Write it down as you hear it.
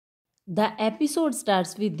The episode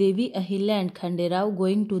starts with Devi Ahilya and Khanderao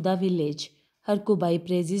going to the village. Harkubai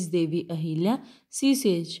praises Devi Ahilya. She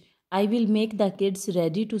says, I will make the kids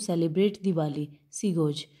ready to celebrate Diwali. She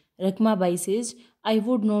goes. Rakmabai says, I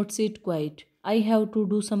would not sit quiet. I have to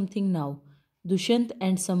do something now. Dushyant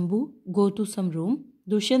and Sambhu go to some room.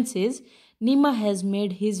 Dushyant says, Nima has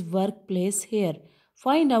made his workplace here.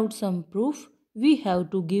 Find out some proof. We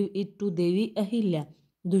have to give it to Devi Ahilya.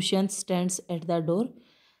 Dushyant stands at the door.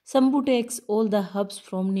 Sambhu takes all the herbs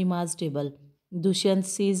from Nima's table. Dushyant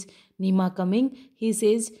sees Nima coming. He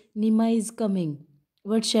says, Nima is coming.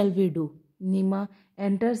 What shall we do? Nima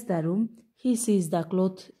enters the room. He sees the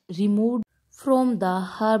cloth removed from the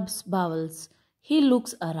herbs bowls. He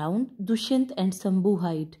looks around. Dushyant and Sambhu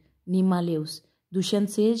hide. Nima leaves. Dushyant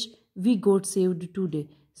says, we got saved today.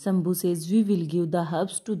 Sambhu says, we will give the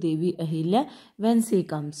herbs to Devi Ahilya when she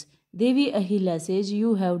comes. Devi Ahilya says,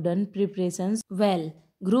 you have done preparations well.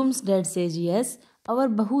 Groom's dad says, yes, our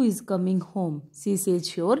Bahu is coming home. She says,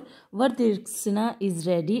 sure, Vardakshina is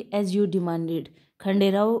ready as you demanded.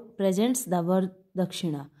 Khanderao presents the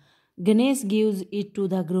Vardakshina. Ganesh gives it to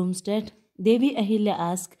the groom's dad. Devi Ahilya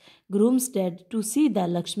asks groom's dad to see the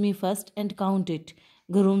Lakshmi first and count it.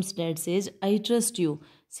 Groom's dad says, I trust you.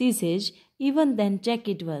 She says, even then check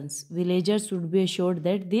it once. Villagers should be assured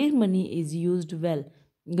that their money is used well.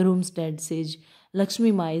 Groom's dad says,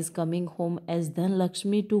 Lakshmi Ma is coming home as Dhan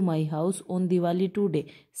Lakshmi to my house on Diwali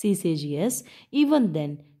today. She says, yes, even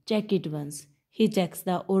then check it once. He checks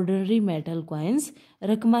the ordinary metal coins.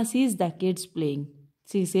 Rakma sees the kids playing.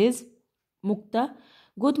 She says, Mukta,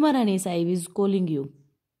 Gotma Rani Sahib is calling you.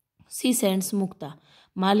 She sends Mukta.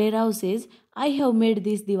 Malerao says, I have made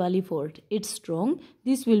this Diwali fort. It's strong.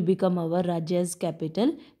 This will become our Rajya's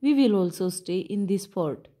capital. We will also stay in this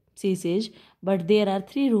fort. She says, but there are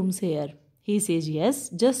 3 rooms here. He says, yes,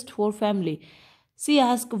 just for family. She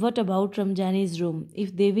asks, what about Ramjani's room?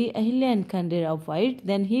 If Devi Ahilya and Khanderao fight,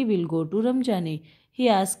 then he will go to Ramjani. He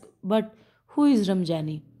asks, but who is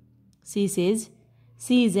Ramjani? She says,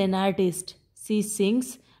 she is an artist. She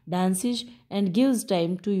sings, dances and gives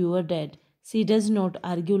time to your dad. She does not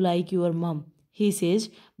argue like your mom. He says,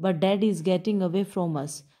 but dad is getting away from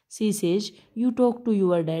us. She says, you talk to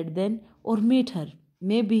your dad then or meet her.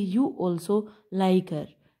 Maybe you also like her.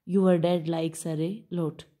 Your dad likes her a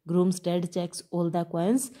lot. Groom's dad checks all the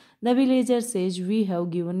coins. The villager says, we have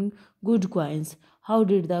given good coins. How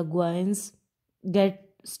did the coins get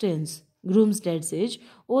stains? Groom's dad says,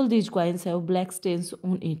 all these coins have black stains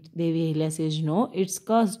on it. Devi Ahilya says, no, it's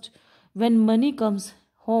cursed. When money comes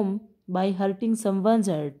home by hurting someone's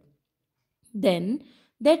heart, then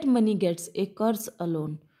that money gets a curse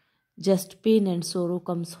alone. Just pain and sorrow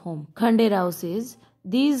comes home. Khanderao says,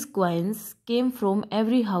 these coins came from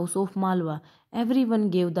every house of Malwa. Everyone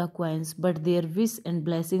gave the coins, but their wish and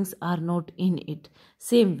blessings are not in it.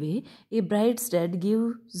 Same way, a bride's dad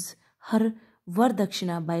gives her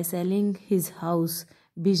Vardakshina by selling his house,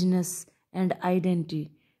 business and identity,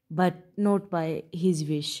 but not by his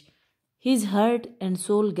wish. His heart and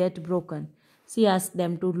soul get broken. She asks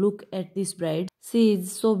them to look at this bride. She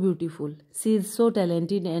is so beautiful. She is so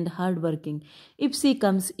talented and hardworking. If she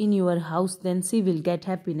comes in your house, then she will get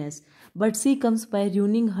happiness. But she comes by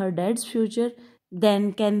ruining her dad's future.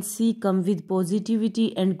 Then can she come with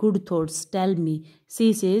positivity and good thoughts? Tell me.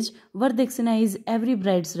 She says, Vardakshina is every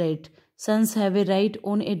bride's right. Sons have a right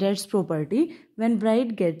on a dad's property. When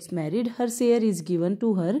bride gets married, her share is given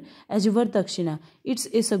to her as Vardakshina. It's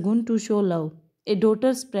a sagun to show love. A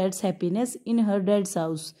daughter spreads happiness in her dad's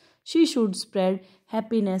house. She should spread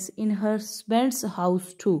happiness in her husband's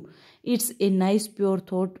house too. It's a nice pure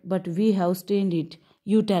thought, but we have stained it.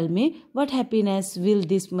 You tell me, what happiness will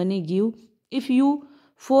this money give if you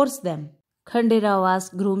force them? Khanderao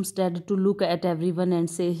asks groom's dad to look at everyone and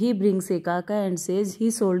say he brings a kaka and says he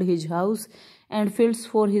sold his house and fields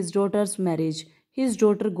for his daughter's marriage. His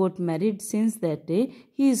daughter got married. Since that day,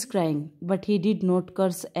 he is crying, but he did not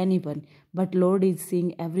curse anyone. But Lord is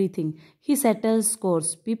seeing everything. He settles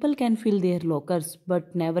scores. People can fill their lockers,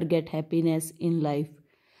 but never get happiness in life.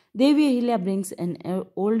 Devi Ahilya brings an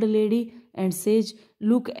old lady and says,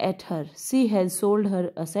 look at her. She has sold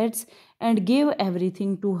her assets and gave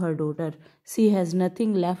everything to her daughter. She has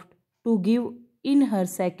nothing left to give in her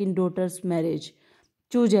second daughter's marriage.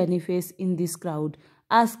 Choose any face in this crowd.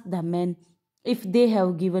 Ask the men if they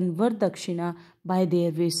have given Vardakshina by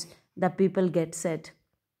their wish. The people get sad.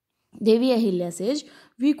 Devi Ahilya says,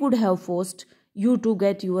 we could have forced you to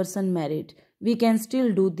get your son married. We can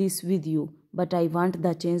still do this with you. But I want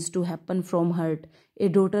the change to happen from heart. A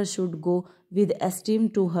daughter should go with esteem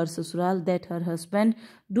to her sasural that her husband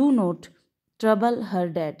do not trouble her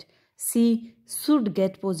dad. She should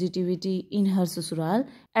get positivity in her sasural.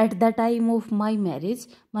 At the time of my marriage,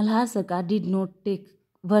 Malhar Sarkar did not take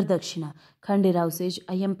Vardakshina. Khanderao says,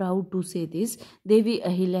 I am proud to say this. Devi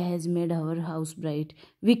Ahilya has made our house bright.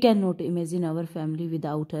 We cannot imagine our family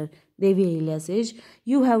without her. Devi Ahilya says,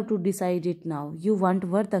 you have to decide it now. You want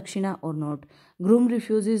Vardakshina or not? Groom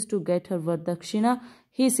refuses to get her Vardakshina.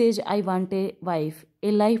 He says, I want a wife,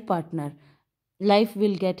 a life partner. Life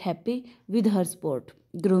will get happy with her sport.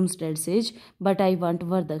 Groom's dad says, but I want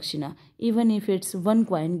Vardakshina, even if it's one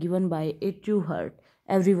coin given by a true heart.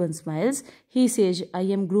 Everyone smiles. He says, I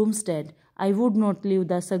am groom's dad. I would not leave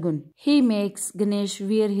the sagun. He makes Ganesh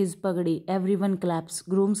wear his pagadi. Everyone claps.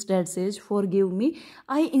 Groom's dad says, forgive me.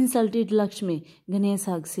 I insulted Lakshmi. Ganesh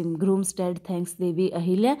hugs him. Groom's dad thanks Devi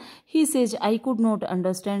Ahilya. He says, I could not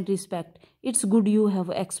understand respect. It's good you have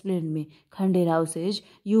explained me. Khanderao says,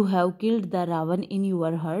 you have killed the Ravan in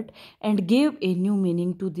your heart and gave a new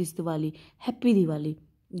meaning to this Diwali. Happy Diwali.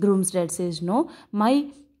 Groom's dad says, no, my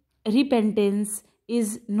repentance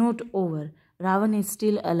is not over. Ravan is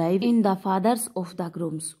still alive in the fathers of the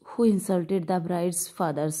grooms who insulted the bride's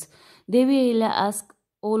fathers. Devi Ahilya asks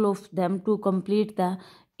all of them to complete the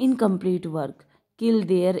incomplete work. Kill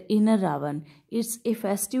their inner Ravan. It's a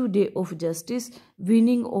festive day of justice,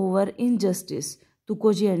 winning over injustice.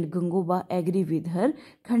 Tukoji and Gangoba agree with her.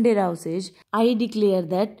 Khanderao says, I declare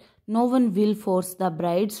that no one will force the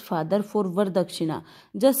bride's father for Vardakshina.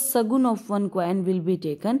 Just sagun of one coin will be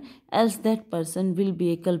taken, else that person will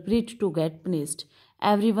be a culprit to get punished.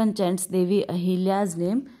 Everyone chants Devi Ahilya's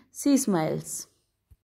name. She smiles.